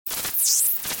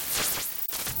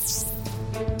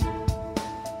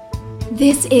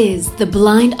This is the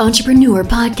Blind Entrepreneur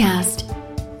Podcast,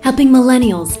 helping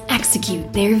millennials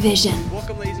execute their vision.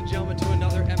 Welcome, ladies and gentlemen, to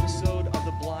another episode of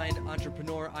The Blind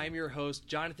Entrepreneur. I'm your host,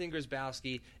 Jonathan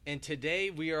Grzybowski, and today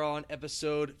we are on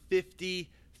episode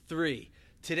 53.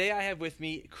 Today I have with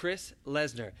me Chris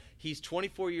Lesner. He's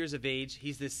 24 years of age.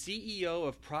 He's the CEO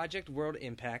of Project World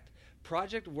Impact.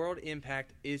 Project World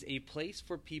Impact is a place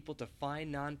for people to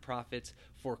find nonprofits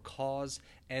for cause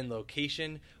and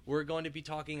location. We're going to be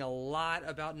talking a lot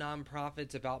about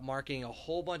nonprofits, about marketing, a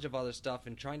whole bunch of other stuff,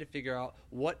 and trying to figure out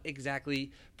what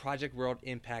exactly Project World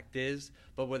Impact is.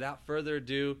 But without further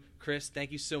ado, Chris,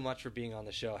 thank you so much for being on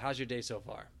the show. How's your day so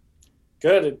far?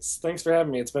 Good. Thanks for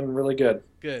having me. It's been really good.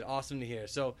 Good. Awesome to hear.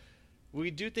 So we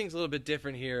do things a little bit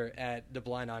different here at The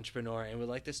Blind Entrepreneur, and we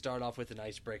like to start off with an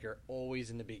icebreaker always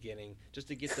in the beginning, just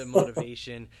to get the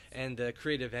motivation and the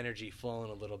creative energy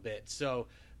flowing a little bit. So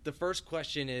the first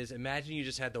question is, imagine you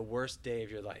just had the worst day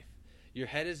of your life. Your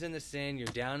head is in the sand, you're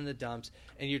down in the dumps,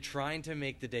 and you're trying to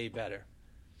make the day better.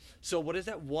 So what is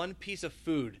that one piece of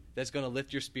food that's going to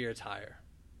lift your spirits higher?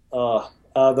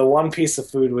 The one piece of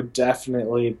food would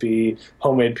definitely be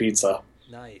homemade pizza.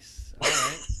 Nice. All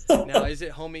right. Now, is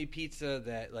it homemade pizza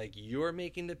that like you're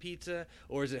making the pizza,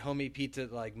 or is it homemade pizza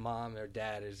like mom or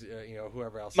dad is,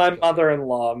 whoever else? My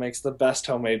mother-in-law makes the best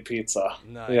homemade pizza.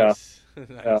 Nice. Yeah.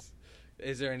 Nice. Yeah.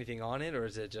 Is there anything on it, or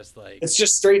is it just like? It's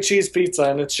just straight cheese pizza,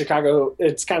 and it's Chicago.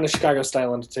 It's kind of Chicago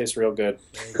style, and it tastes real good.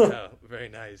 There you go. Very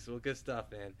nice. Well, good stuff,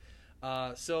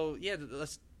 man. So yeah,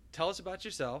 let's tell us about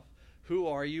yourself. Who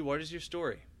are you? What is your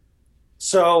story?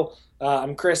 So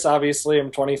I'm Chris, obviously. I'm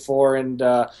 24, and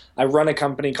I run a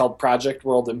company called Project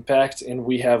World Impact, and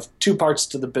we have two parts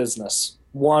to the business.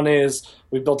 One is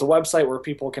we built a website where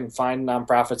people can find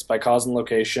nonprofits by cause and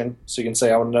location. So you can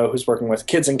say, I want to know who's working with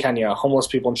kids in Kenya, homeless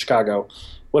people in Chicago,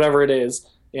 whatever it is.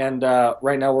 And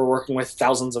right now we're working with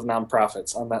thousands of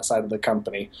nonprofits on that side of the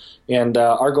company. And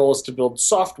our goal is to build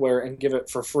software and give it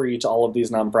for free to all of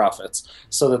these nonprofits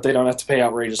so that they don't have to pay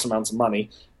outrageous amounts of money.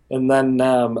 And then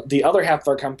the other half of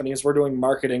our company is we're doing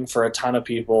marketing for a ton of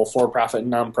people, for-profit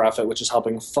and nonprofit, which is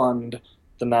helping fund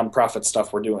the nonprofit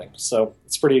stuff we're doing. So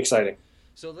it's pretty exciting.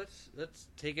 So let's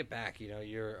take it back.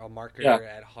 You're a marketer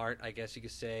at heart, I guess you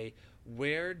could say.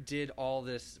 Where did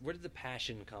the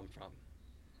passion come from?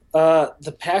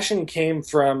 The passion came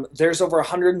from, there's over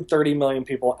 130 million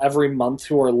people every month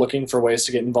who are looking for ways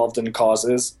to get involved in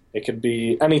causes. It could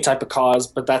be any type of cause,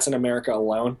 but that's in America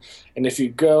alone. And if you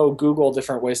go Google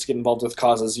different ways to get involved with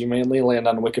causes, you mainly land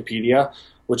on Wikipedia,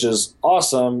 which is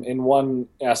awesome in one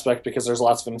aspect because there's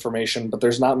lots of information, but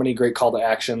there's not many great call to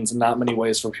actions and not many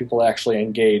ways for people to actually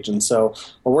engage. And so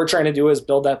what we're trying to do is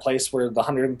build that place where the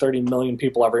 130 million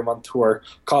people every month who are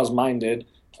cause-minded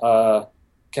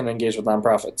can engage with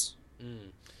nonprofits.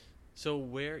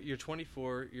 So you're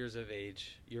 24 years of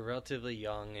age, you're relatively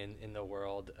young in the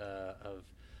world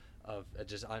of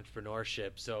just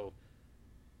entrepreneurship. So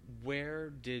where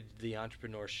did the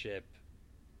entrepreneurship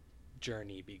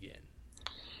journey begin?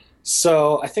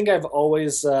 So I think I've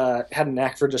always had a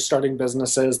knack for just starting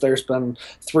businesses. There's been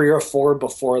 3 or 4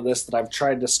 before this that I've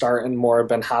tried to start, and more have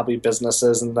been hobby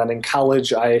businesses. And then in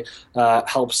college, I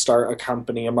helped start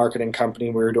a marketing company.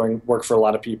 We were doing work for a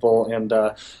lot of people,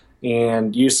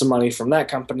 and use some money from that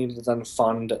company to then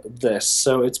fund this.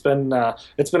 So it's been a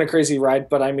crazy ride,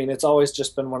 but I mean, it's always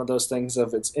just been one of those things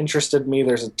of it's interested me.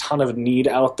 There's a ton of need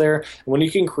out there. When you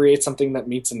can create something that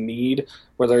meets a need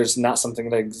where there's not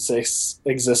something that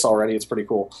exists already, it's pretty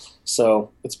cool. So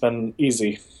it's been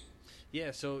easy. Yeah.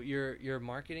 So you're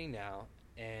marketing now,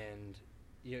 and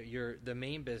the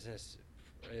main business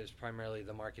is primarily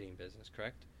the marketing business,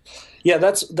 correct? Yeah,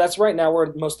 that's right now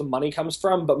where most of the money comes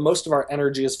from, but most of our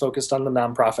energy is focused on the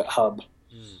nonprofit hub.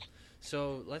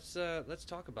 So let's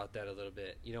talk about that a little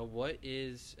bit. What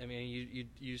is? I mean,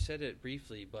 you said it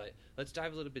briefly, but let's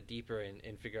dive a little bit deeper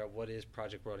and figure out what is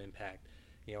Project World Impact.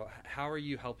 How are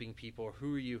you helping people?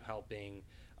 Who are you helping?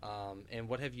 And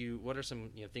what are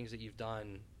some things that you've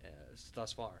done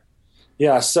thus far?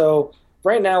 Yeah, so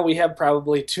right now we have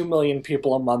probably 2 million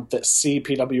people a month that see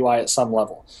PWI at some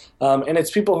level. And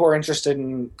it's people who are interested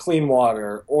in clean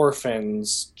water,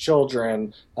 orphans,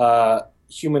 children,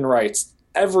 human rights,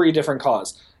 every different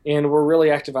cause. And we're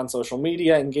really active on social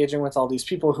media, engaging with all these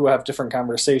people who have different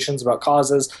conversations about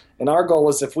causes. And our goal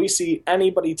is if we see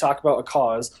anybody talk about a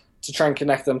cause, to try and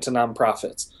connect them to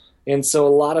nonprofits. And so a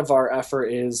lot of our effort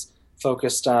is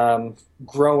focused on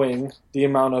growing the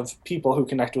amount of people who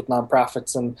connect with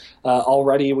nonprofits. And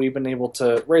already we've been able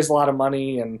to raise a lot of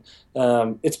money, and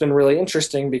it's been really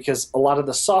interesting because a lot of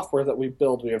the software that we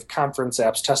build, we have conference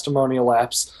apps, testimonial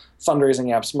apps, fundraising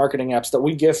apps, marketing apps that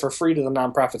we give for free to the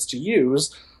nonprofits to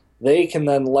use. they can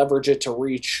then leverage it to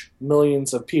reach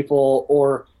millions of people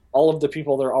or all of the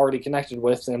people they're already connected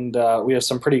with. And we have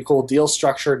some pretty cool deals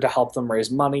structured to help them raise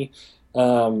money.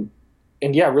 And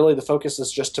yeah, really the focus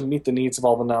is just to meet the needs of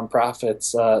all the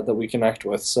nonprofits that we connect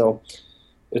with. So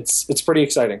it's pretty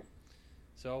exciting.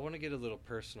 So I want to get a little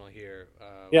personal here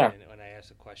Yeah. when I ask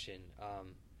a question.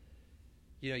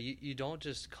 You don't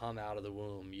just come out of the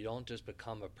womb. You don't just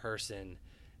become a person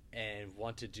and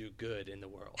want to do good in the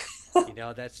world.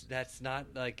 That's not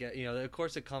like, of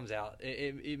course it comes out.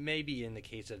 It may be in the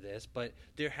case of this, but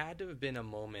there had to have been a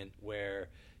moment where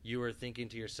you were thinking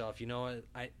to yourself, you know what,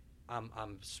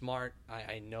 I'm smart.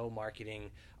 I know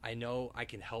marketing. I know I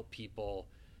can help people.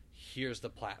 Here's the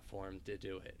platform to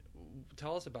do it.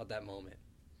 Tell us about that moment.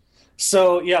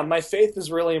 So yeah, my faith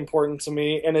is really important to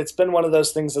me, and it's been one of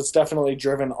those things that's definitely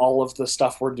driven all of the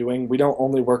stuff we're doing. We don't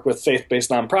only work with faith-based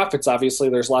nonprofits. Obviously,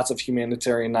 there's lots of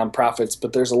humanitarian nonprofits,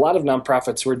 but there's a lot of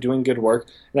nonprofits who are doing good work,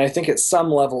 and I think at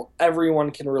some level,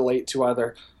 everyone can relate to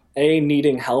either A,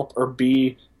 needing help, or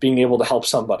B, being able to help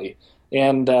somebody.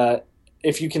 And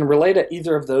if you can relate at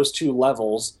either of those two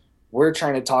levels, we're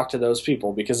trying to talk to those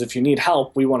people, because if you need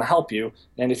help, we want to help you,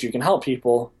 and if you can help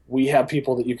people, we have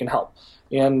people that you can help.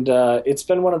 And it's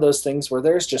been one of those things where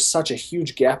there's just such a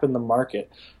huge gap in the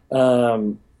market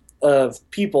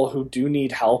of people who do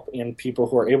need help and people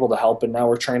who are able to help. And now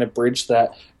we're trying to bridge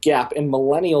that gap. And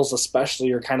millennials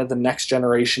especially are kind of the next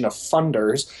generation of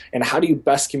funders. And how do you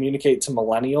best communicate to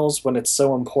millennials when it's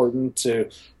so important to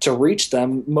reach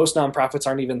them? Most nonprofits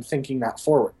aren't even thinking that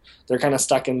forward. They're kind of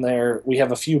stuck in there. We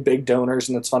have a few big donors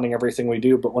and it's funding everything we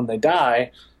do. But when they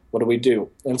die, what do we do?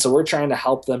 And so we're trying to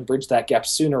help them bridge that gap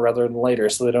sooner rather than later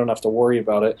so they don't have to worry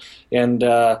about it. And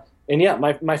yeah,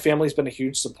 my family's been a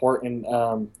huge support,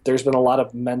 and there's been a lot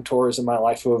of mentors in my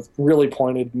life who have really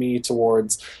pointed me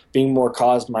towards being more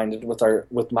cause-minded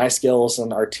with my skills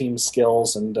and our team's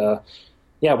skills. And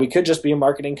yeah, we could just be a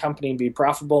marketing company and be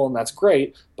profitable, and that's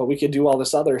great, but we could do all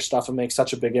this other stuff and make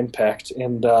such a big impact.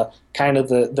 And kind of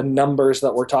the numbers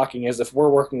that we're talking is if we're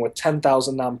working with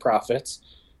 10,000 nonprofits,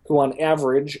 who on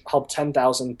average help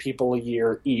 10,000 people a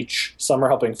year each. Some are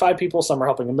helping 5 people, some are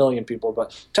helping 1 million people,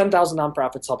 but 10,000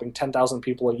 nonprofits helping 10,000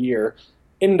 people a year.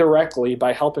 Indirectly,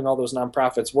 by helping all those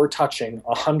nonprofits, we're touching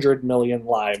 100 million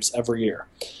lives every year.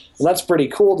 And that's pretty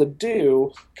cool to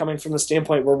do, coming from the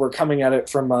standpoint where we're coming at it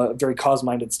from a very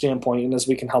cause-minded standpoint. And as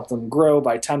we can help them grow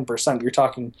by 10%, you're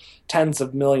talking tens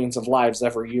of millions of lives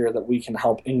every year that we can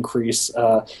help increase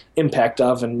impact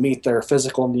of and meet their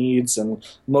physical needs and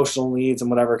emotional needs and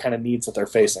whatever kind of needs that they're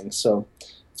facing. So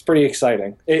it's pretty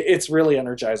exciting. It's really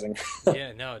energizing.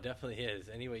 Yeah, no, it definitely is.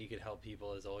 Any way you could help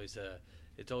people is always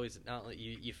it's always not like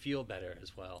you feel better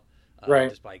as well, Right.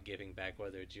 just by giving back,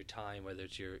 whether it's your time, whether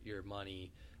it's your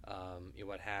money,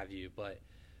 what have you. But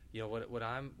what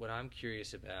I'm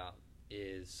curious about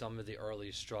is some of the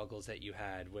early struggles that you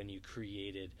had when you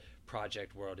created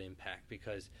Project World Impact,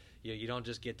 because you don't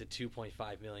just get the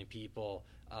 2.5 million people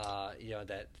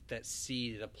that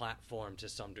see the platform to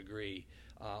some degree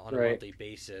on a Right. monthly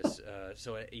basis.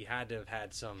 So you had to have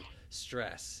had some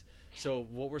stress. So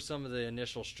what were some of the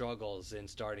initial struggles in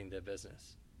starting the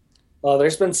business? Oh,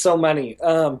 there's been so many.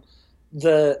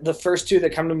 The first two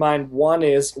that come to mind, one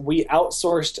is we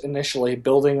outsourced initially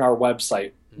building our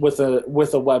website with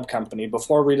a web company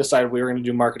before we decided we were going to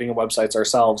do marketing and websites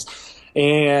ourselves.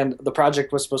 And the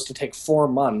project was supposed to take 4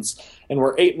 months, and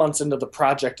we're 8 months into the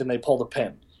project and they pulled a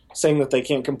pin saying that they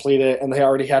can't complete it, and they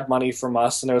already had money from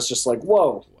us, and it was just like,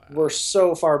 whoa, we're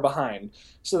so far behind.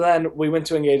 So then we went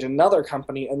to engage another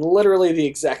company, and literally the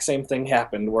exact same thing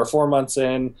happened. We're 4 months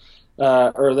in,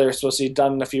 or they're supposed to be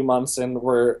done in a few months, and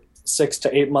we're 6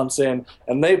 to 8 months in,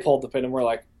 and they pulled the pin, and we're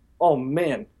like, oh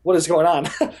man, what is going on?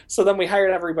 So then we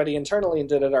hired everybody internally and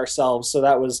did it ourselves. So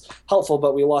that was helpful,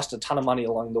 but we lost a ton of money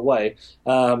along the way,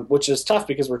 which is tough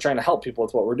because we're trying to help people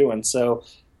with what we're doing. So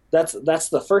that's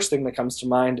the first thing that comes to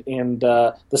mind. And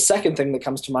the second thing that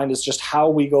comes to mind is just how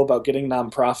we go about getting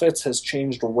nonprofits has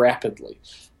changed rapidly.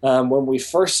 When we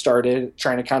first started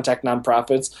trying to contact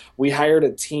nonprofits, we hired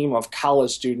a team of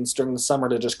college students during the summer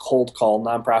to just cold call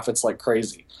nonprofits like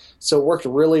crazy. So it worked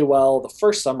really well the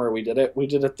first summer we did it. We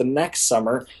did it the next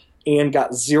summer and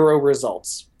got 0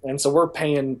 results. And so we're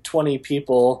paying 20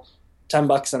 people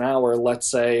 $10 an hour, let's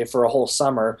say, for a whole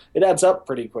summer. It adds up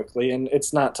pretty quickly, and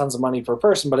it's not tons of money per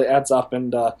person, but it adds up.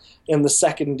 And in the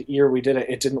second year we did it,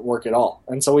 it didn't work at all.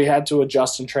 And so we had to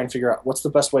adjust and try and figure out what's the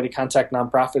best way to contact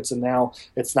nonprofits. And now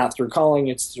it's not through calling,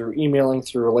 it's through emailing,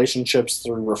 through relationships,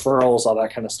 through referrals, all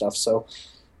that kind of stuff. So,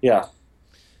 yeah.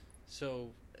 So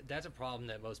that's a problem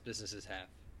that most businesses have,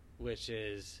 which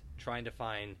is trying to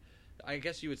find I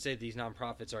guess you would say these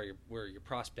nonprofits were your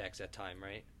prospects at time,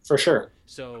 right? For sure.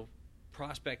 So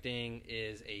prospecting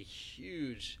is a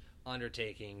huge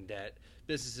undertaking that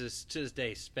businesses to this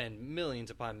day spend millions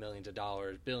upon millions of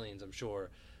dollars, billions, I'm sure,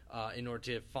 in order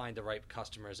to find the right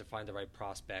customers and find the right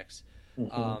prospects.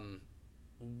 Mm-hmm.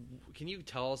 Can you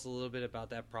tell us a little bit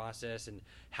about that process and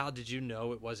how did you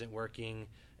know it wasn't working?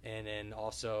 And then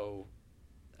also,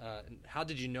 how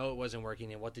did you know it wasn't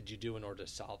working and what did you do in order to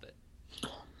solve it?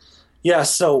 Yeah,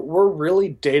 so we're really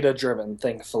data driven,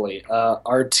 thankfully.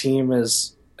 Our team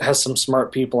has some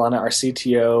smart people on it. Our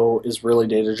CTO is really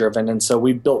data driven, and so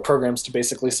we built programs to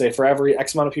basically say for every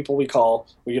X amount of people we call,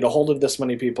 we get a hold of this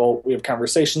many people, we have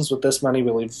conversations with this many, we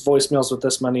leave voicemails with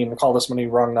this many, and we call this many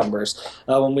wrong numbers.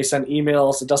 When we send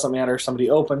emails, it doesn't matter if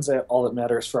somebody opens it. All that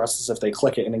matters for us is if they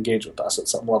click it and engage with us at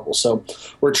some level. So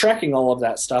we're tracking all of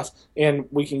that stuff, and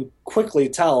we can quickly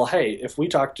tell, hey, if we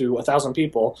talk to 1,000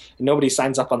 people and nobody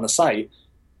signs up on the site,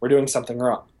 we're doing something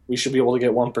wrong. We should be able to get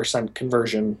 1%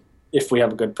 conversion if we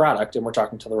have a good product and we're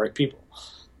talking to the right people.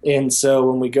 And so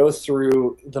when we go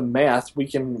through the math,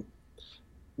 we've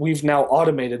now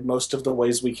automated most of the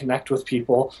ways we connect with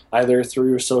people, either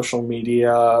through social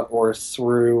media or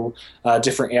through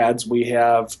different ads we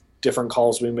have, different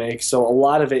calls we make. So a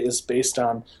lot of it is based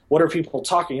on what are people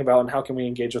talking about and how can we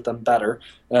engage with them better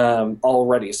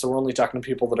already. So we're only talking to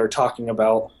people that are talking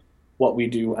about what we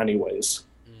do anyways.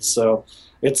 So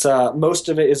it's most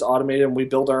of it is automated, and we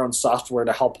build our own software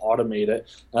to help automate it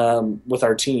with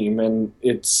our team, and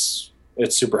it's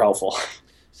super helpful.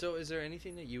 So is there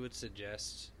anything that you would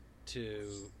suggest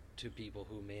to people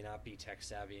who may not be tech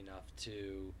savvy enough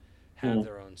to have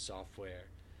their own software?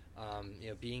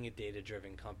 Being a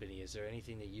data-driven company, is there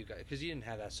anything that you guys, because you didn't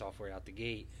have that software out the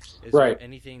gate, is there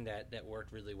anything that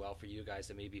worked really well for you guys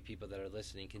that maybe people that are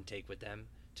listening can take with them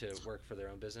to work for their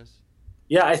own business?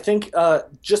 Yeah, I think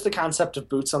just the concept of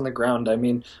boots on the ground. I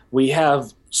mean, we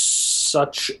have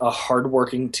such a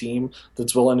hardworking team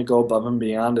that's willing to go above and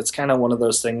beyond. It's kind of one of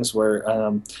those things where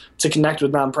to connect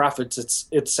with nonprofits,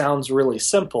 it sounds really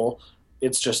simple.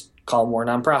 It's just call more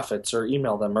nonprofits or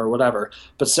email them or whatever.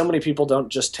 But so many people don't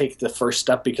just take the first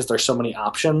step because there's so many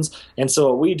options. And so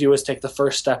what we do is take the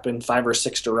first step in 5 or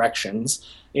 6 directions.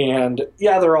 And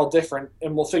yeah, they're all different,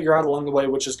 and we'll figure out along the way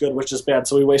which is good, which is bad.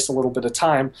 So we waste a little bit of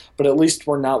time, but at least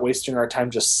we're not wasting our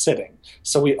time just sitting.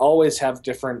 So we always have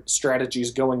different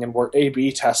strategies going, and we're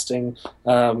A/B testing.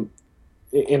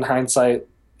 In hindsight,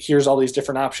 here's all these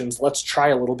different options. Let's try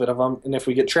a little bit of them. And if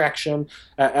we get traction,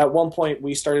 at one point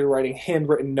we started writing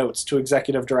handwritten notes to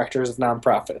executive directors of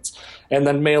nonprofits and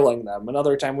then mailing them.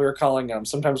 Another time we were calling them.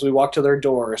 Sometimes we walk to their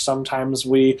door. Sometimes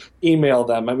we email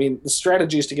them. I mean, the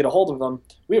strategy is to get a hold of them.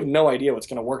 We have no idea what's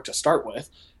going to work to start with.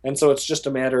 And so it's just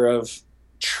a matter of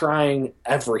trying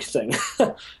everything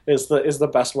is the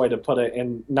best way to put it,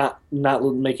 and not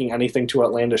making anything too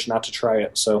outlandish not to try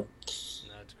it. So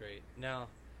that's great. Now,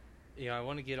 I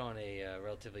want to get on a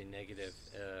relatively negative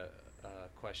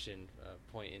question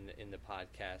point in the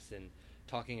podcast and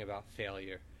talking about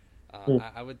failure.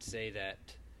 I would say that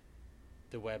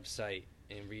the website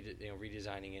and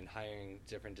redesigning and hiring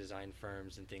different design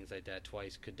firms and things like that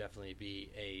twice could definitely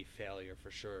be a failure for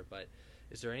sure. But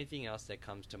is there anything else that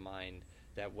comes to mind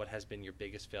that what has been your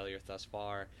biggest failure thus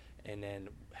far, and then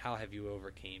how have you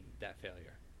overcame that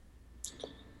failure?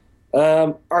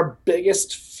 Our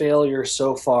biggest failure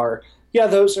so far, yeah,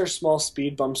 those are small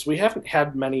speed bumps. We haven't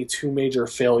had many too major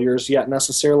failures yet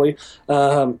necessarily.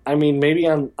 I mean, maybe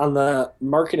on the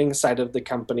marketing side of the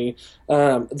company,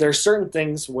 there's certain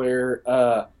things where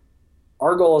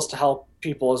our goal is to help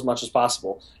people as much as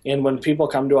possible. And when people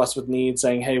come to us with needs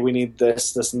saying, hey, we need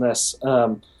this, this, and this,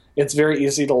 it's very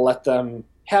easy to let them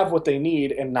have what they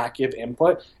need and not give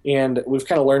input. And we've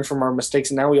kind of learned from our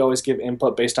mistakes, and now we always give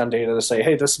input based on data to say,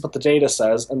 hey, this is what the data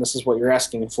says, and this is what you're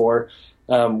asking for.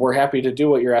 We're happy to do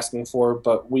what you're asking for,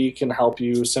 but we can help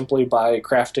you simply by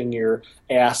crafting your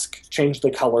ask, change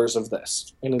the colors of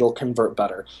this, and it'll convert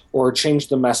better. Or change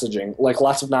the messaging. Like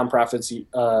lots of nonprofits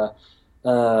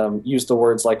use the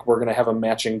words like, we're going to have a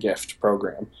matching gift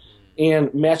program.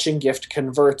 And matching gift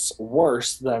converts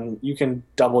worse than you can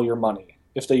double your money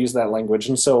if they use that language.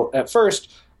 And so at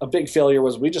first, a big failure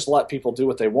was we just let people do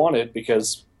what they wanted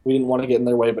because we didn't want to get in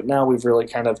their way. But now we've really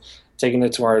kind of taken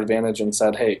it to our advantage and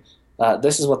said, hey,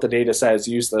 this is what the data says.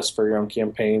 Use this for your own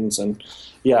campaigns. And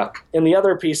yeah. And the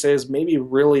other piece is maybe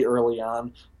really early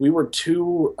on, we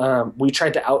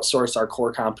tried to outsource our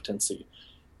core competency,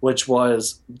 which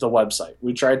was the website.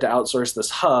 We tried to outsource this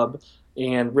hub,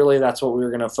 and really that's what we were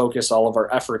going to focus all of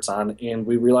our efforts on. And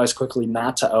we realized quickly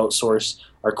not to outsource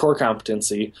our core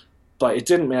competency, but it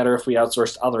didn't matter if we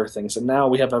outsourced other things. And now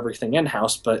we have everything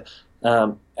in-house, but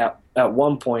at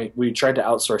one point we tried to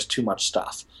outsource too much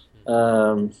stuff.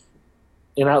 And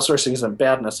outsourcing isn't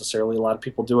bad necessarily. A lot of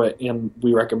people do it, and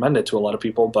we recommend it to a lot of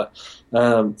people, but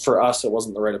for us it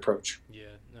wasn't the right approach. Yeah,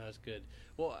 no, that's good.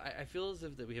 Well, I feel as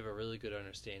if that we have a really good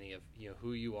understanding of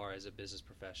who you are as a business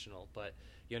professional, but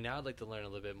now I'd like to learn a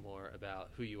little bit more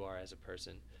about who you are as a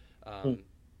person.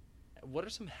 What are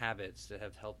some habits that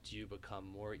have helped you become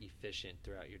more efficient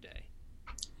throughout your day?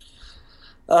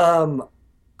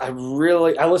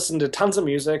 I listen to tons of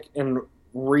music and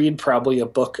read probably a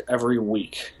book every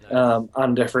week. Nice.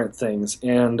 On different things.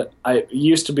 And I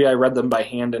read them by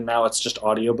hand, and now it's just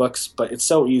audiobooks, but it's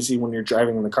so easy when you're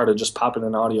driving in the car to just pop in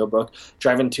an audiobook.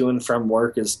 Driving to and from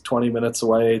work is 20 minutes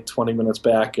away, 20 minutes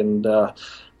back, and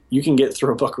you can get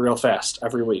through a book real fast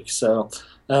every week. So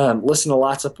listen to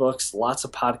lots of books, lots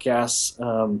of podcasts,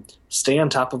 stay on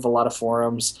top of a lot of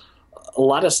forums. A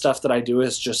lot of stuff that I do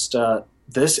is just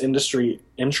this industry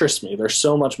interests me. There's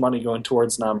so much money going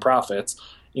towards nonprofits,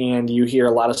 and you hear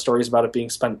a lot of stories about it being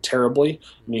spent terribly,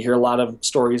 and you hear a lot of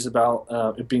stories about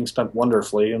it being spent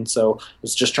wonderfully. And so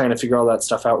it's just trying to figure all that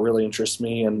stuff out really interests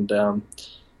me. And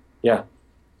yeah.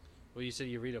 Well, you said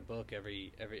you read a book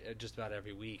every just about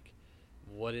every week.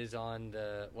 What's in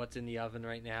the oven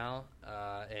right now?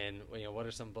 And what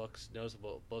are some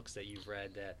noticeable books that you've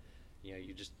read that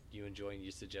you enjoy and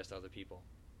you suggest to other people?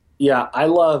 Yeah, I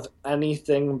love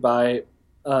anything by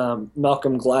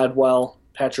Malcolm Gladwell,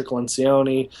 Patrick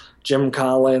Lencioni, Jim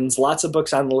Collins, lots of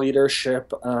books on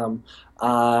leadership,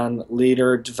 on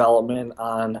leader development,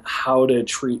 on how to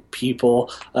treat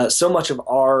people. So much of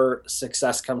our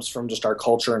success comes from just our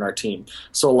culture and our team.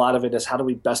 So a lot of it is how do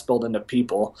we best build into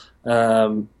people.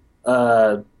 I've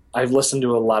listened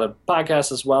to a lot of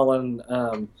podcasts as well,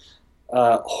 and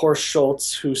Horst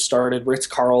Schultz, who started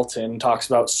Ritz-Carlton, talks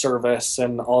about service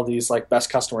and all these like best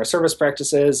customer service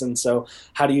practices. And so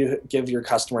how do you give your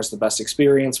customers the best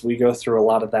experience? We go through a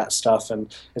lot of that stuff,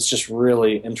 and it's just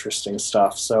really interesting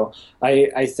stuff. So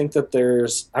I think that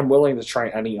I'm willing to try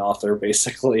any author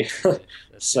basically.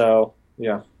 So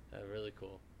yeah. Really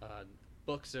cool.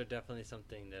 Books are definitely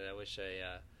something that I wish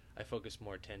I focus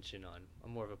more attention on.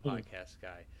 I'm more of a podcast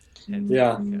guy.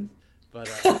 Yeah. But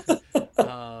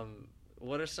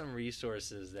what are some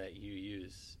resources that you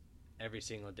use every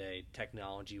single day,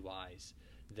 technology-wise,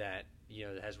 that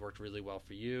that has worked really well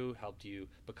for you, helped you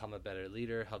become a better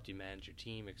leader, helped you manage your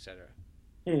team, etc.?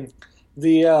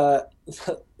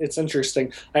 It's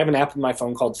interesting. I have an app on my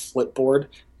phone called Flipboard,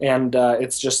 and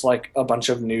it's just like a bunch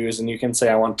of news, and you can say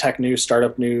I want tech news,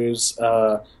 startup news,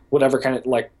 whatever kind of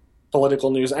like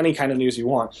political news, any kind of news you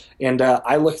want. And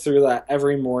I look through that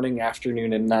every morning,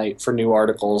 afternoon, and night for new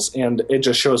articles, and it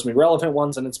just shows me relevant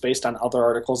ones, and it's based on other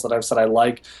articles that I've said I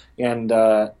like. And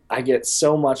I get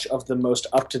so much of the most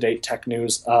up-to-date tech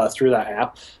news through that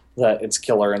app that it's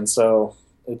killer, and so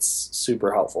it's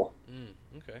super helpful.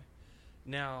 Okay.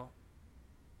 Now,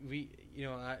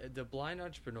 The Blind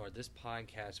Entrepreneur, this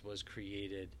podcast was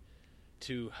created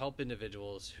to help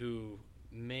individuals who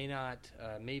may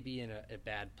be in a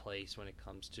bad place when it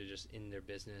comes to just in their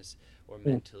business or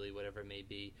mentally, whatever it may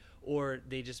be, or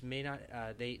they just may not,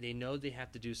 they know they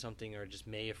have to do something, or just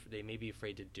they may be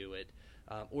afraid to do it,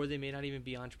 or they may not even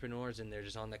be entrepreneurs, and they're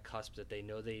just on the cusp that they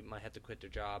know they might have to quit their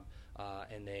job,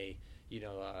 and they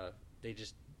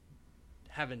just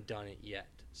haven't done it yet.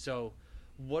 So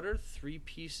what are 3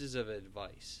 pieces of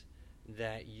advice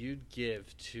that you'd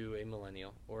give to a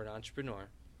millennial or an entrepreneur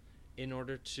in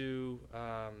order to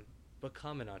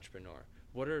become an entrepreneur?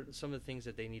 What are some of the things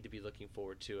that they need to be looking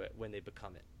forward to when they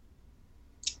become it?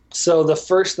 So the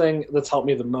first thing that's helped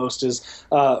me the most is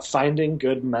finding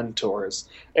good mentors.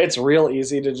 It's real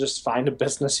easy to just find a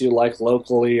business you like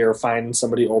locally, or find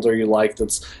somebody older you like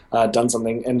that's done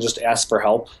something, and just ask for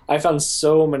help. I found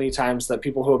so many times that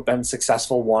people who have been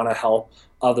successful want to help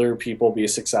other people be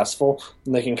successful,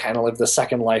 and they can kind of live the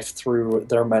second life through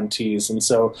their mentees. And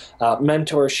so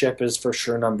mentorship is for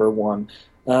sure number 1.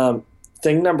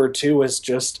 Thing number 2 is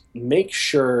just make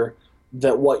sure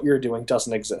that what you're doing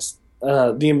doesn't exist.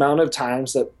 The amount of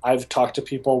times that I've talked to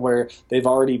people where they've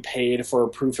already paid for a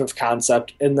proof of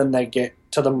concept, and then they get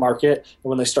to the market, and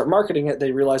when they start marketing it,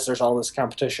 they realize there's all this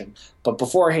competition. But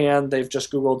beforehand, they've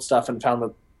just Googled stuff and found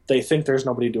that they think there's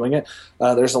nobody doing it.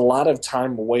 There's a lot of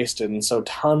time wasted, and so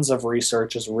tons of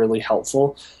research is really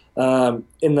helpful. And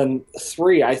then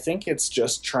 3, I think it's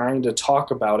just trying to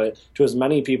talk about it to as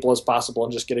many people as possible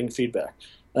and just getting feedback.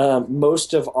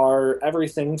 Most of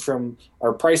everything from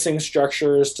our pricing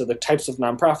structures to the types of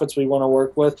nonprofits we want to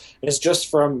work with is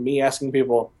just from me asking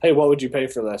people, hey, what would you pay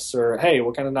for this? Or, hey,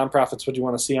 what kind of nonprofits would you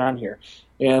want to see on here?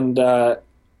 And a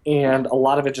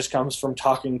lot of it just comes from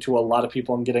talking to a lot of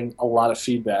people and getting a lot of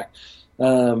feedback.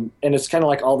 And it's kind of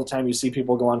like all the time you see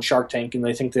people go on Shark Tank and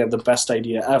they think they have the best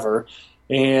idea ever.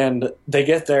 And they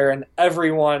get there and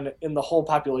everyone in the whole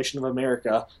population of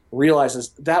America realizes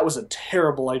that was a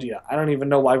terrible idea. I don't even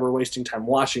know why we're wasting time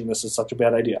watching this. It's such a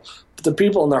bad idea. But the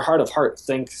people in their heart of heart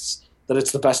thinks that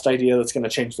it's the best idea that's going to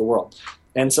change the world.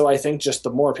 And so I think just the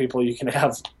more people you can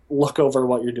have look over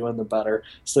what you're doing, the better,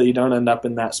 so that you don't end up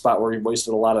in that spot where you've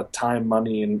wasted a lot of time,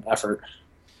 money, and effort.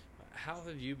 How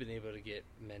have you been able to get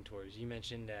mentors? You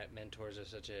mentioned that mentors are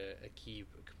such a key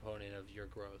component of your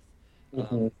growth.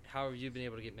 How have you been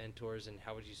able to get mentors, and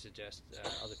how would you suggest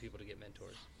other people to get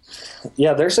mentors?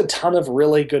 Yeah, there's a ton of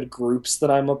really good groups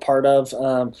that I'm a part of.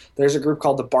 There's a group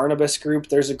called the Barnabas Group.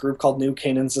 There's a group called New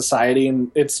Canaan Society, and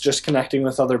it's just connecting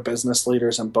with other business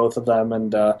leaders in both of them.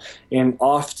 And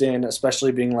often,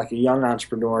 especially being like a young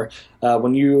entrepreneur,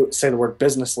 when you say the word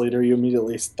business leader, you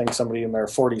immediately think somebody in their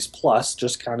 40s plus,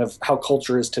 just kind of how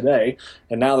culture is today.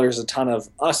 And now there's a ton of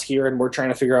us here, and we're trying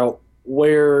to figure out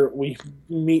where we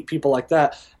meet people like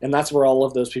that, and that's where all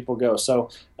of those people go.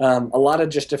 So a lot of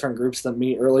just different groups that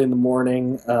meet early in the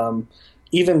morning,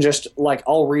 even just like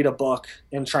I'll read a book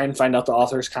and try and find out the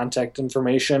author's contact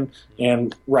information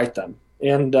and write them.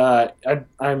 And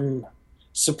I'm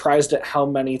surprised at how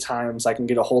many times I can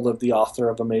get a hold of the author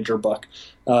of a major book.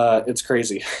 It's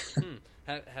crazy.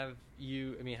 Have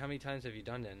you, I mean, how many times have you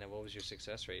done that, and what was your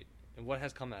success rate, and what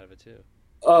has come out of it too?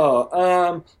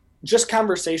 Just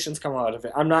conversations come out of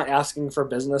it. I'm not asking for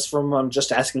business from them. I'm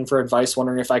just asking for advice,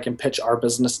 wondering if I can pitch our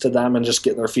business to them and just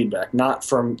get their feedback. Not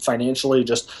from financially,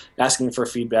 just asking for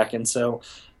feedback. And so,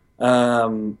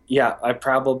 I've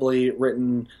probably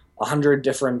written 100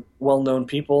 different well-known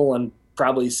people, and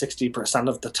probably 60%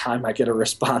 of the time I get a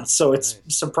response. So it's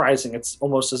surprising. It's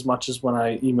almost as much as when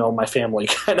I email my family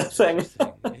kind of thing.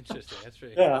 Interesting. That's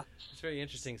very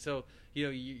interesting. So,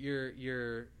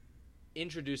 you're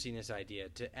introducing this idea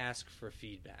to ask for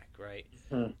feedback, right?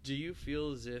 Do you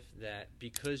feel as if that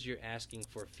because you're asking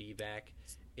for feedback,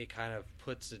 it kind of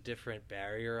puts a different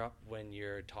barrier up when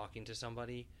you're talking to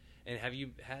somebody? And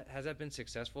has that been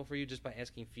successful for you just by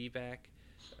asking feedback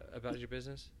about your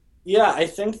business? Yeah, I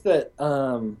think that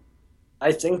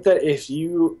if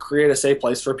you create a safe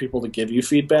place for people to give you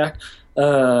feedback,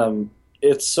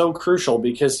 it's so crucial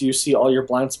because you see all your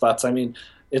blind spots. I mean,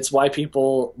 it's why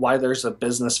there's a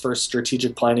business for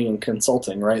strategic planning and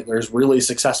consulting, right? There's really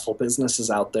successful businesses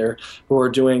out there who are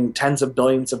doing tens of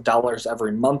billions of dollars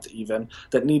every month even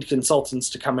that need consultants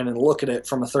to come in and look at it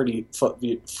from a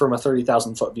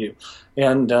 30,000 foot view.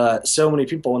 And so many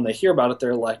people, when they hear about it,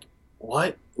 they're like,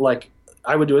 what? Like,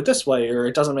 I would do it this way, or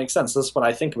it doesn't make sense. This is what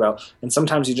I think about. And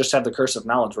sometimes you just have the curse of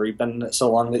knowledge where you've been in it so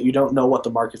long that you don't know what the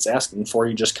market's asking for.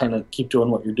 You just kind of keep doing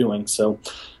what you're doing. So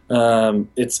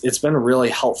it's been really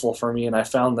helpful for me, and I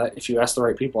found that if you ask the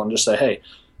right people and just say, hey,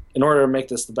 in order to make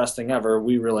this the best thing ever,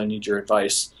 we really need your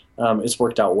advice, it's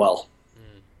worked out well.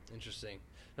 Interesting.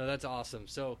 No, that's awesome.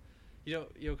 So,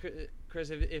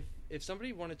 Chris, if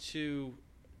somebody wanted to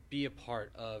be a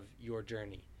part of your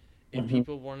journey, if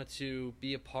people wanted to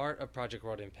be a part of Project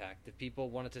World Impact, if people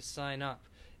wanted to sign up,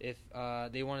 if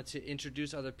they wanted to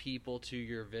introduce other people to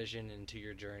your vision and to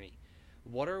your journey,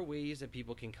 what are ways that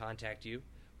people can contact you?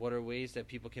 What are ways that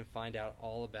people can find out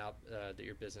all about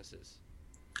your businesses?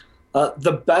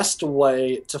 The best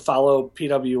way to follow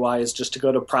PWI is just to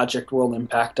go to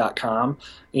projectworldimpact.com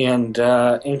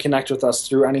and connect with us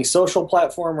through any social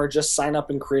platform, or just sign up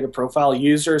and create a profile.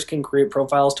 Users can create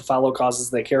profiles to follow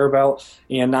causes they care about,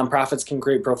 and nonprofits can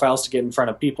create profiles to get in front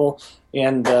of people.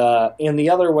 And the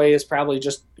other way is probably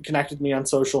just connect with me on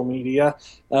social media,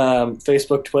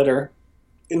 Facebook, Twitter,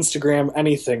 Instagram,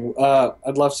 anything.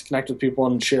 I'd love to connect with people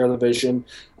and share the vision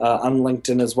on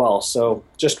LinkedIn as well. So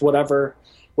just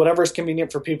whatever's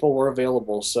convenient for people, we're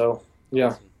available. So, yeah.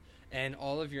 Awesome. And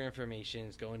all of your information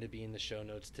is going to be in the show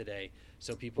notes today,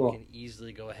 so people can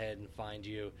easily go ahead and find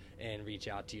you and reach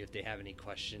out to you if they have any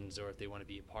questions or if they want to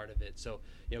be a part of it. So,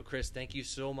 Chris, thank you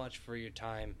so much for your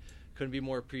time. Couldn't be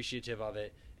more appreciative of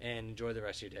it, and enjoy the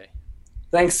rest of your day.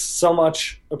 Thanks so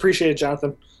much. Appreciate it,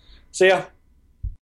 Jonathan. See ya.